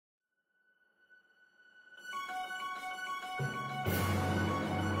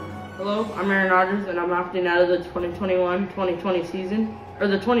Hello, I'm Aaron Rodgers, and I'm opting out of the 2021-2020 season, or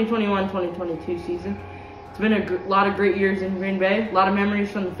the 2021-2022 season. It's been a lot of great years in Green Bay, a lot of memories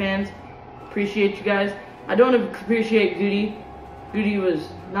from the fans. Appreciate you guys. I don't appreciate Goody. Goody was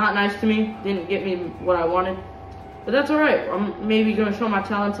not nice to me, didn't get me what I wanted. But that's all right. I'm maybe going to show my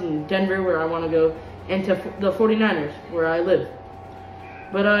talents in Denver, where I want to go, and to the 49ers, where I live.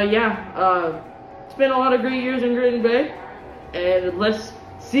 But it's been a lot of great years in Green Bay, and let's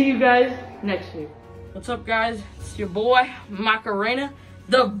see you guys next year. What's up, guys? It's your boy, Macarena,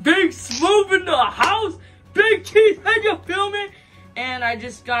 the Big Smooth in the house. Big Keith, how you feel me? And I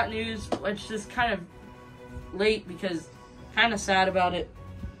just got news, which is kind of late because kind of sad about it.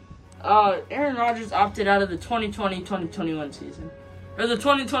 Aaron Rodgers opted out of the 2020-2021 season, or the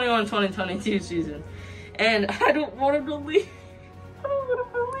 2021-2022 season, and I don't want him to leave. I don't want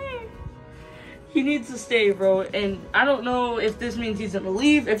him to leave. He needs to stay, bro, and I don't know if this means he's gonna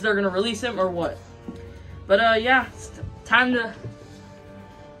leave, if they're gonna release him, or what. But yeah, it's time to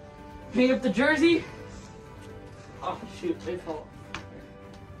hang up the jersey. Oh shoot, they fall.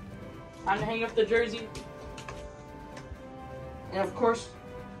 Time to hang up the jersey. And of course,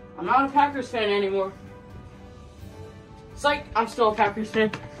 I'm not a Packers fan anymore. Psych, I'm still a Packers fan.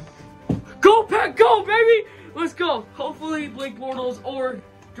 Go Pack, go baby! Let's go. Hopefully Blake Bortles or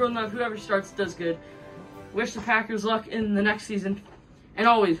Jordan Love, whoever starts, does good. Wish the Packers luck in the next season. And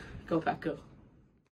always, go Pack, go.